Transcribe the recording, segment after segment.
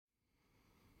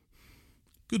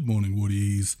Good morning,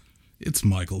 Woodies. It's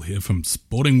Michael here from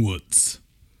Sporting Woods.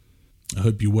 I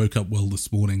hope you woke up well this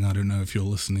morning. I don't know if you're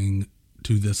listening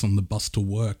to this on the bus to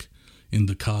work, in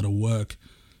the car to work,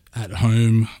 at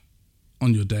home,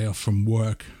 on your day off from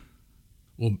work,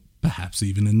 or perhaps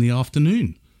even in the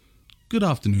afternoon. Good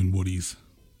afternoon, Woodies.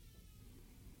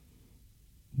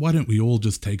 Why don't we all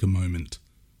just take a moment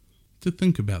to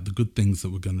think about the good things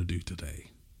that we're going to do today?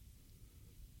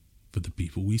 For the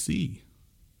people we see.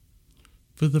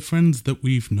 For the friends that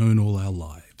we've known all our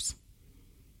lives.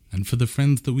 And for the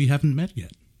friends that we haven't met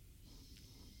yet.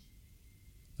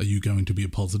 Are you going to be a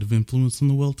positive influence on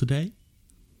the world today?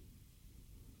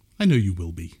 I know you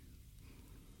will be.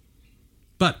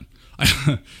 But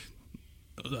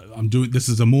this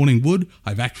is a morning wood.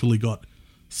 I've actually got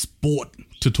sport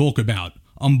to talk about,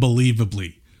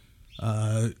 unbelievably.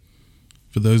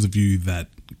 For those of you that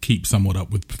keep somewhat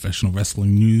up with professional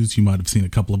wrestling news, you might have seen a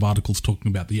couple of articles talking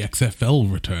about the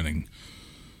XFL returning.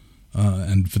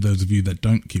 And for those of you that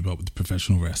don't keep up with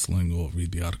professional wrestling or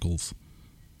read the articles,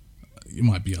 you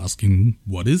might be asking,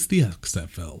 what is the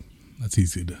XFL? That's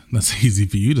easy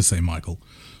for you to say, Michael.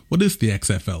 What is the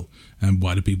XFL? And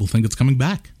why do people think it's coming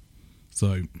back?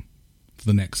 So, for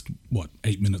the next,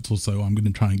 8 minutes or so, I'm going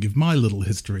to try and give my little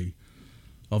history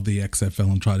of the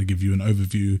XFL and try to give you an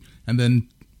overview, and then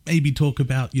maybe talk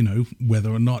about, whether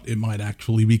or not it might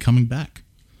actually be coming back.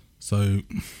 So,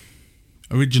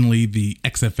 originally the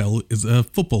XFL is a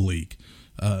football league,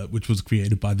 which was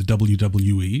created by the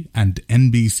WWE and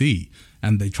NBC,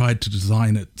 and they tried to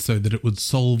design it so that it would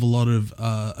solve a lot of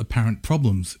apparent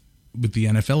problems with the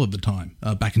NFL at the time,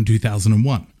 back in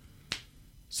 2001.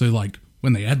 So,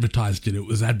 when they advertised it, it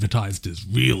was advertised as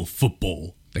real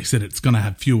football. They said it's going to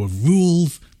have fewer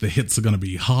rules, the hits are going to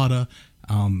be harder,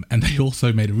 and they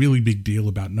also made a really big deal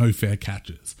about no fair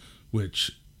catches,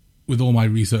 which, with all my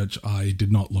research, I did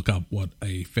not look up what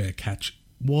a fair catch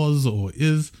was or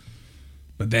is,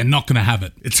 but they're not going to have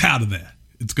it. It's out of there.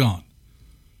 It's gone.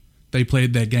 They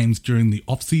played their games during the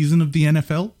off-season of the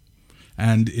NFL,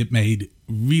 and it made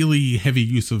really heavy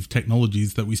use of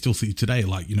technologies that we still see today,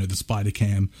 like, the spider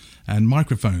cam and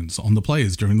microphones on the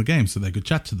players during the game so they could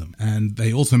chat to them. And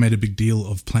they also made a big deal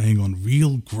of playing on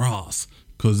real grass,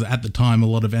 because at the time a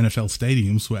lot of NFL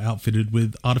stadiums were outfitted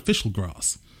with artificial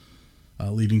grass,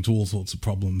 leading to all sorts of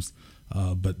problems.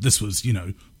 But this was,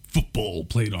 football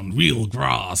played on real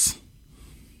grass,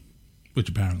 which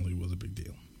apparently was a big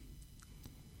deal.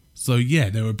 So yeah,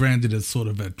 they were branded as sort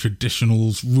of a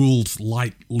traditional rules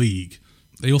light league.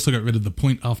 They also got rid of the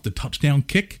point after touchdown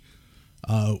kick,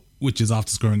 which is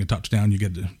after scoring a touchdown, you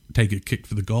get to take a kick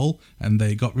for the goal. And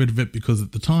they got rid of it because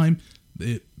at the time,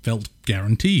 it felt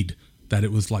guaranteed that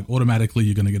it was automatically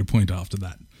you're going to get a point after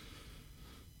that.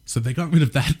 So they got rid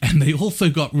of that, and they also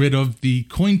got rid of the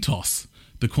coin toss.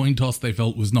 The coin toss they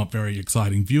felt was not very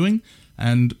exciting viewing,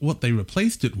 and what they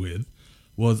replaced it with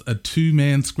was a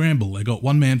two-man scramble. They got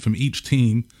one man from each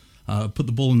team, put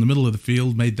the ball in the middle of the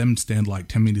field, made them stand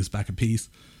 10 meters back apiece,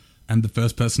 and the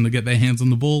first person to get their hands on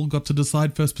the ball got to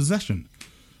decide first possession,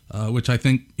 which I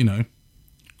think,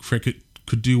 cricket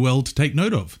could do well to take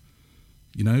note of.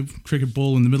 Cricket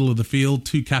ball in the middle of the field,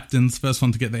 two captains, first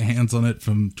one to get their hands on it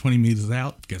from 20 meters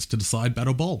out gets to decide bat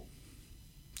or ball.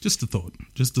 Just a thought.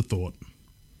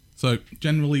 So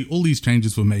generally, all these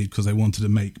changes were made because they wanted to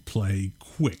make play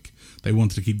quick. They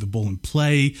wanted to keep the ball in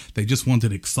play. They just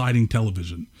wanted exciting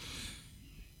television.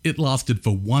 It lasted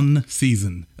for one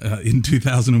season in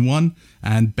 2001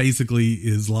 and basically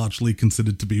is largely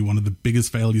considered to be one of the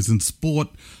biggest failures in sport,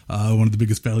 one of the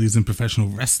biggest failures in professional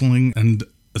wrestling, and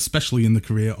especially in the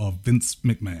career of Vince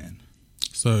McMahon.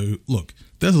 So look,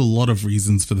 there's a lot of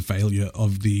reasons for the failure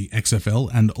of the XFL,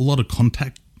 and a lot of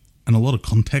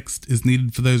context is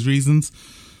needed for those reasons.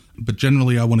 But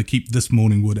generally, I want to keep this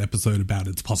Morning Wood episode about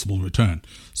its possible return.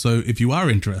 So if you are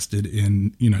interested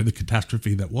in, the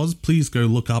catastrophe that was, please go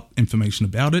look up information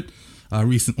about it.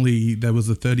 Recently, there was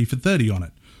a 30 for 30 on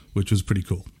it, which was pretty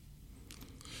cool.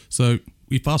 So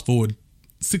we fast forward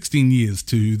 16 years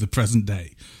to the present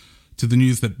day, to the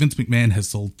news that Vince McMahon has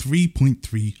sold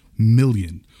 3.3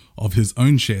 million of his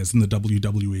own shares in the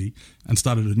WWE and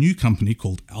started a new company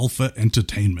called Alpha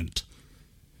Entertainment.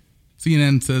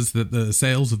 CNN says that the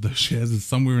sales of those shares is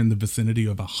somewhere in the vicinity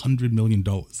of $100 million.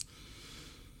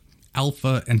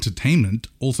 Alpha Entertainment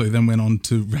also then went on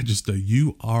to register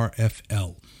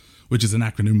URFL, which is an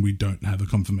acronym we don't have a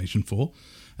confirmation for,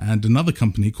 and another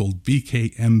company called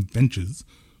VKM Ventures,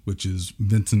 which is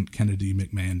Vincent Kennedy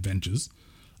McMahon Ventures,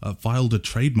 filed a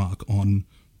trademark on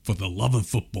For the Love of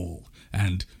Football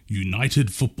and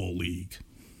United Football League.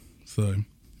 So,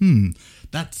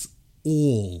 that's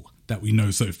all that we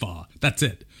know so far. That's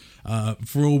it.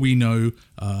 For all we know,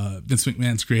 Vince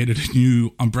McMahon's created a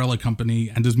new umbrella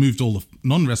company and has moved all the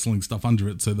non-wrestling stuff under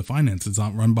it, so the finances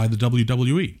aren't run by the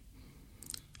WWE.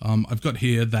 I've got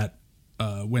here that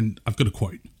I've got a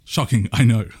quote. Shocking, I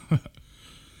know.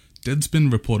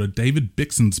 Deadspin reporter David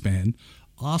Bixenspan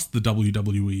asked the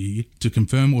WWE to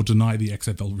confirm or deny the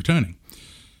XFL returning.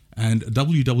 And a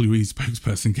WWE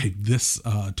spokesperson gave this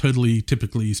totally,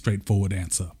 typically straightforward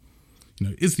answer.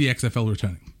 Is the XFL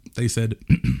returning? They said,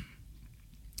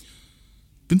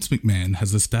 Vince McMahon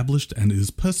has established and is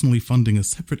personally funding a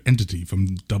separate entity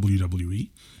from WWE,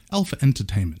 Alpha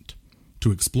Entertainment,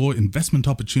 to explore investment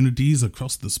opportunities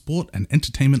across the sport and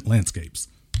entertainment landscapes,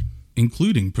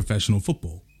 including professional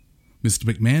football. Mr.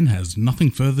 McMahon has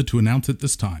nothing further to announce at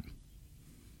this time.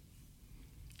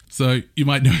 So you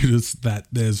might notice that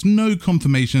there's no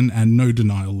confirmation and no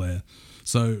denial there.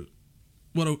 So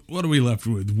what are we left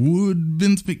with? Would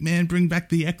Vince McMahon bring back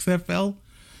the XFL?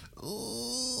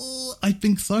 I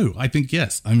think so. I think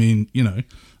yes. I mean,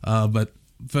 but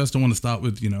first I want to start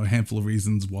with, a handful of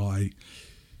reasons why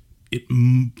it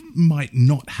might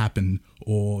not happen,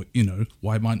 or,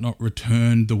 why it might not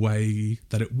return the way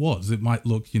that it was. It might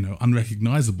look,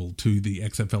 unrecognizable to the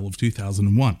XFL of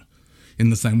 2001. In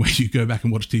the same way you go back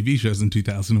and watch TV shows in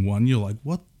 2001, you're like,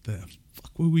 what the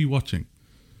fuck were we watching?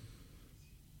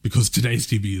 Because today's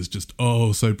TV is just,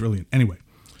 so brilliant. Anyway,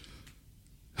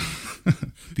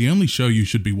 the only show you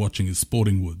should be watching is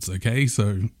Sporting Woods, okay?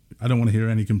 So I don't want to hear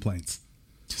any complaints.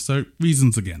 So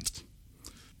reasons against.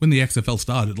 When the XFL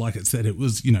started, like I said, it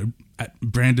was,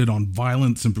 branded on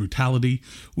violence and brutality,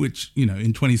 which, in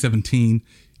 2017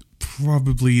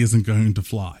 probably isn't going to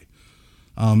fly.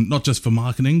 Not just for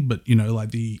marketing, but, like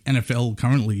the NFL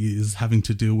currently is having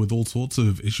to deal with all sorts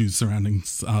of issues surrounding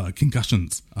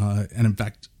concussions. And in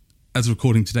fact, as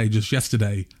recording today, just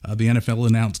yesterday, the NFL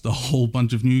announced a whole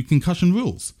bunch of new concussion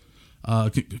rules.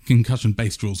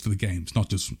 Concussion-based rules for the games, not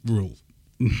just rules.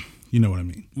 You know what I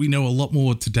mean. We know a lot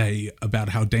more today about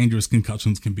how dangerous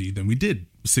concussions can be than we did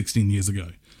 16 years ago.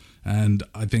 And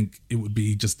I think it would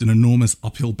be just an enormous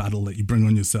uphill battle that you bring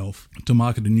on yourself to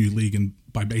market a new league, and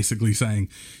by basically saying,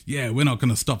 yeah, we're not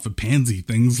going to stop for pansy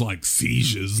things like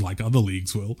seizures like other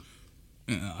leagues will.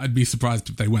 I'd be surprised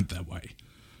if they went that way.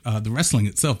 The wrestling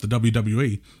itself, the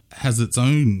WWE, has its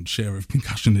own share of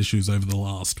concussion issues over the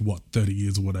last, 30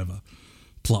 years or whatever,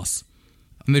 plus.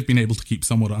 And they've been able to keep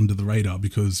somewhat under the radar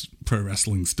because pro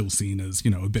wrestling's still seen as,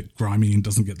 a bit grimy and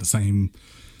doesn't get the same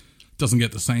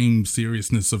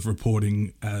seriousness of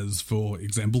reporting as, for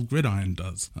example, Gridiron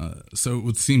does. So it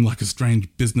would seem like a strange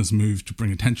business move to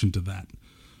bring attention to that.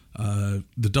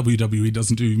 The WWE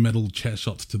doesn't do metal chair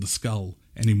shots to the skull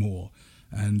anymore,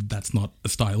 and that's not a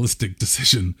stylistic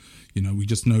decision. We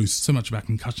just know so much about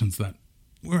concussions that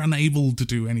we're unable to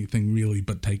do anything really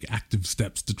but take active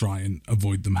steps to try and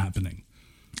avoid them happening.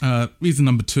 Reason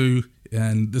number 2,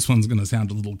 and this one's going to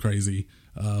sound a little crazy,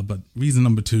 but reason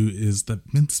number 2 is that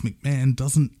Vince McMahon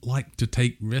doesn't like to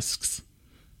take risks.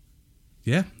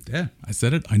 Yeah, I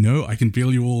said it. I know. I can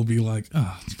feel you all be like,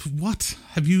 what?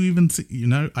 Have you even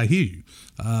seen? I hear you.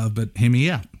 But hear me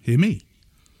out. Hear me.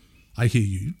 I hear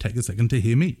you. Take a second to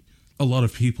hear me. A lot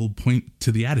of people point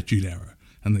to the Attitude Era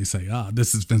and they say,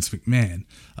 this is Vince McMahon.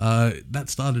 That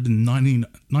started in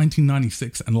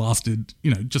 1996 and lasted,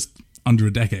 just under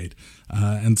a decade.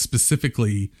 And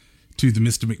specifically to the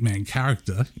Mr. McMahon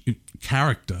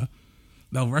character,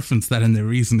 they'll reference that in their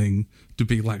reasoning to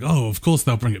be like, of course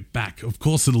they'll bring it back. Of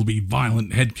course it'll be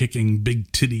violent, head-kicking,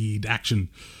 big-tittied action.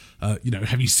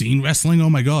 Have you seen wrestling? Oh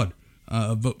my God.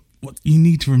 But what you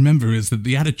need to remember is that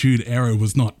the Attitude Era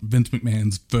was not Vince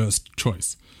McMahon's first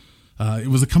choice. It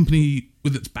was a company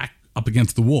with its back up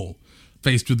against the wall,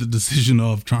 faced with the decision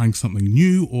of trying something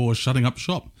new or shutting up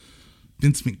shop.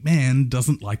 Vince McMahon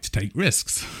doesn't like to take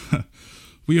risks.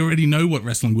 We already know what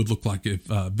wrestling would look like if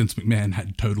Vince McMahon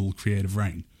had total creative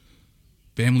reign.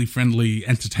 Family-friendly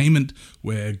entertainment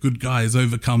where good guys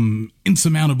overcome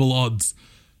insurmountable odds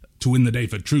to win the day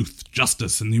for truth,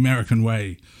 justice, and the American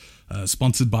way.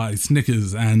 Sponsored by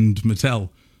Snickers and Mattel.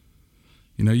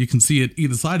 You can see it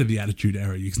either side of the Attitude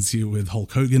Era. You can see it with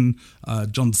Hulk Hogan,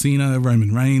 John Cena,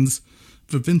 Roman Reigns.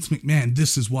 For Vince McMahon,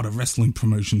 this is what a wrestling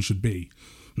promotion should be.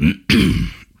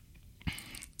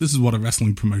 This is what a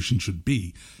wrestling promotion should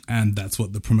be, and that's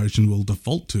what the promotion will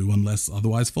default to unless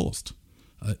otherwise forced.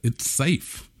 It's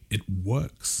safe. It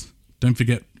works. Don't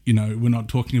forget, we're not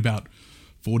talking about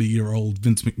 40-year-old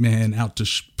Vince McMahon out to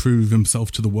prove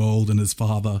himself to the world and his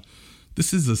father.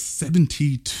 This is a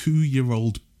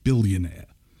 72-year-old billionaire.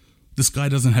 This guy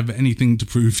doesn't have anything to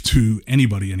prove to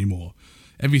anybody anymore.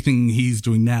 everything he's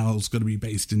doing now is going to be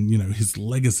based in, his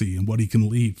legacy and what he can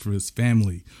leave for his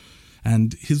family.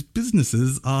 And his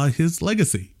businesses are his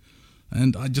legacy.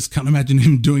 And I just can't imagine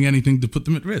him doing anything to put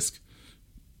them at risk.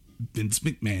 Vince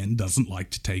McMahon doesn't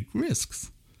like to take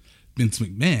risks. Vince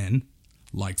McMahon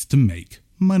likes to make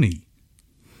money.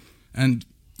 And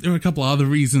there are a couple of other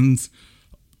reasons.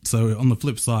 So on the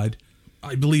flip side,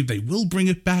 I believe they will bring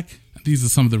it back. These are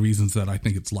some of the reasons that I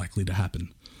think it's likely to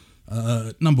happen.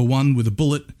 Number one, with a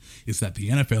bullet, is that the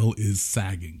NFL is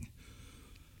sagging.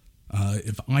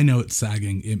 If I know it's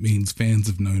sagging, it means fans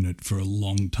have known it for a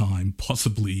long time,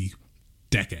 possibly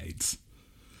decades.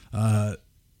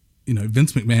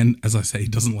 Vince McMahon, as I say,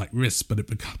 doesn't like risks, but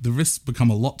the risks become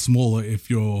a lot smaller if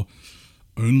your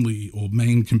only or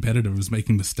main competitor is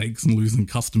making mistakes and losing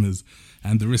customers,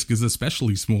 and the risk is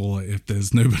especially smaller if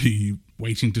there's nobody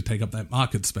waiting to take up that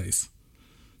market space.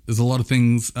 There's a lot of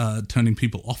things turning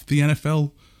people off the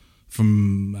NFL,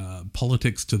 from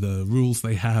politics to the rules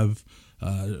they have,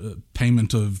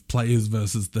 payment of players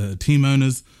versus the team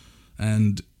owners,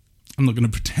 and I'm not going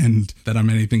to pretend that I'm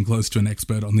anything close to an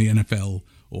expert on the NFL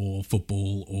or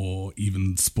football or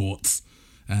even sports.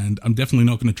 And I'm definitely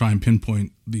not going to try and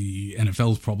pinpoint the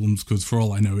NFL's problems, because for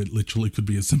all I know, it literally could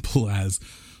be as simple as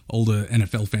older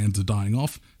NFL fans are dying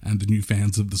off and the new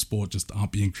fans of the sport just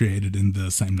aren't being created in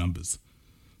the same numbers.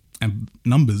 And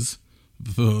numbers,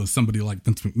 for somebody like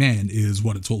Vince McMahon, is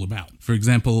what it's all about. For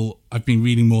example, I've been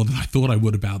reading more than I thought I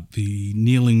would about the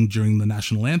kneeling during the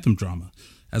national anthem drama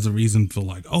as a reason for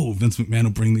Vince McMahon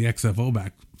will bring the XFL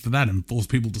back for that and force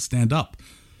people to stand up.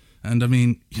 And I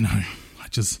mean, I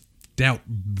just doubt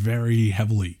very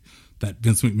heavily that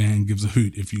Vince McMahon gives a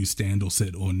hoot if you stand or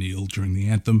sit or kneel during the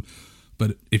anthem.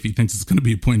 But if he thinks it's going to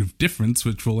be a point of difference,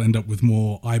 which will end up with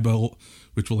more eyeballs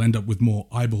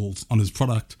on his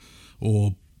product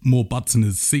or more butts in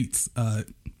his seats,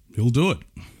 he'll do it.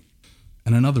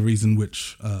 And another reason,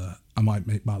 which I might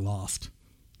make my last,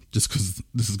 just because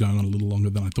this is going on a little longer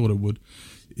than I thought it would,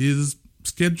 is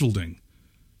scheduling.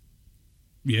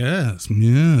 Yes.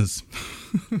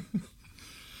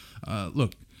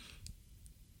 Look,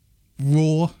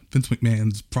 Raw, Vince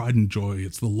McMahon's pride and joy,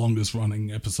 it's the longest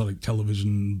running episodic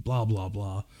television, blah, blah,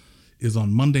 blah, is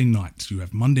on Monday nights. You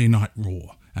have Monday Night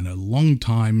Raw, and a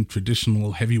long-time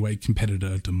traditional heavyweight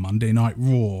competitor to Monday Night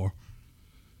Raw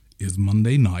is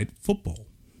Monday Night Football.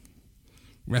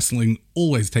 Wrestling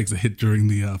always takes a hit during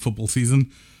the football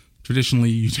season.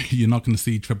 Traditionally, you're not going to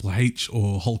see Triple H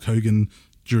or Hulk Hogan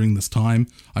during this time.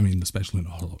 I mean, especially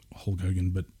not Hulk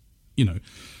Hogan, but,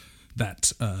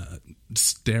 that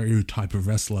stereotype of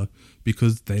wrestler,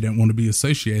 because they don't want to be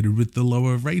associated with the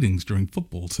lower ratings during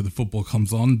football. So the football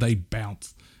comes on, they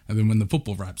bounce. And then when the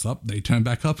football wraps up, they turn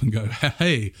back up and go,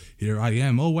 hey, here I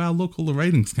am. Oh, wow, look, all the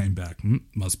ratings came back.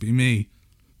 Must be me.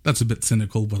 That's a bit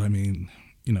cynical, but I mean,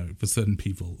 for certain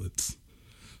people, it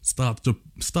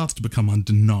starts to become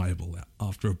undeniable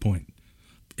after a point.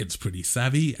 It's pretty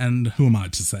savvy, and who am I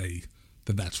to say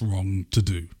that that's wrong to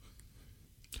do?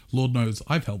 Lord knows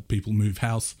I've helped people move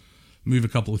house, move a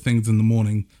couple of things in the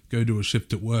morning, go do a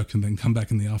shift at work, and then come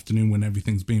back in the afternoon when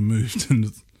everything's been moved.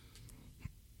 And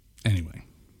anyway,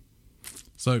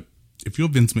 so if you're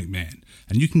Vince McMahon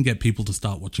and you can get people to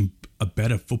start watching a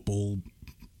better football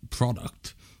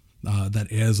product that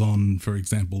airs on, for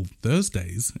example,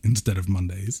 Thursdays instead of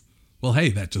Mondays, well, hey,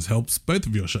 that just helps both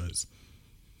of your shows.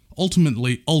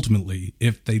 Ultimately,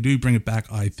 if they do bring it back,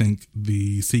 I think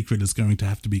the secret is going to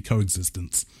have to be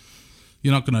coexistence.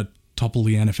 You're not going to topple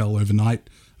the NFL overnight.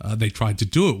 They tried to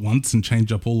do it once and change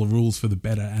up all the rules for the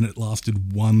better, and it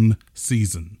lasted one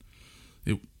season.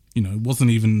 It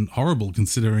wasn't even horrible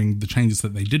considering the changes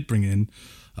that they did bring in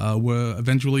were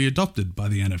eventually adopted by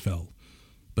the NFL.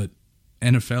 But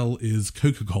NFL is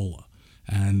Coca-Cola,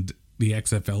 and the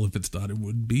XFL, if it started,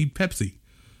 would be Pepsi.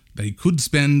 They could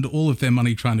spend all of their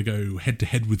money trying to go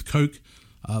head-to-head with Coke,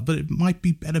 but it might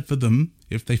be better for them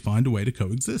if they find a way to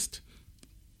coexist,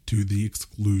 to the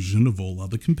exclusion of all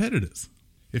other competitors.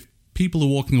 If people are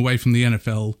walking away from the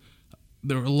NFL,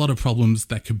 there are a lot of problems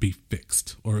that could be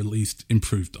fixed, or at least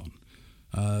improved on.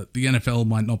 The NFL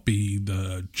might not be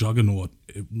the juggernaut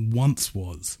it once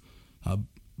was,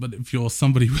 but if you're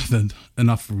somebody with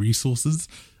enough resources,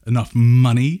 enough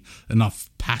money, enough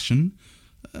passion,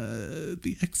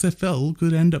 the XFL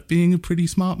could end up being a pretty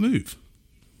smart move.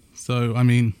 So, I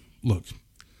mean, look,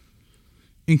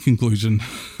 in conclusion,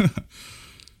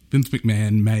 Vince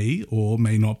McMahon may or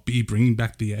may not be bringing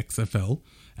back the XFL,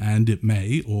 and it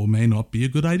may or may not be a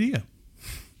good idea.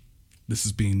 This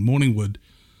has been Morning Wood.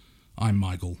 I'm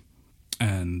Michael,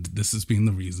 and this has been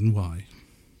the reason why.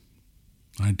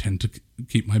 I tend to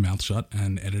keep my mouth shut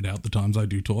and edit out the times I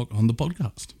do talk on the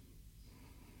podcast.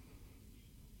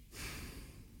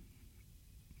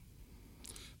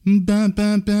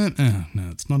 No,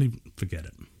 it's not even... Forget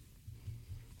it.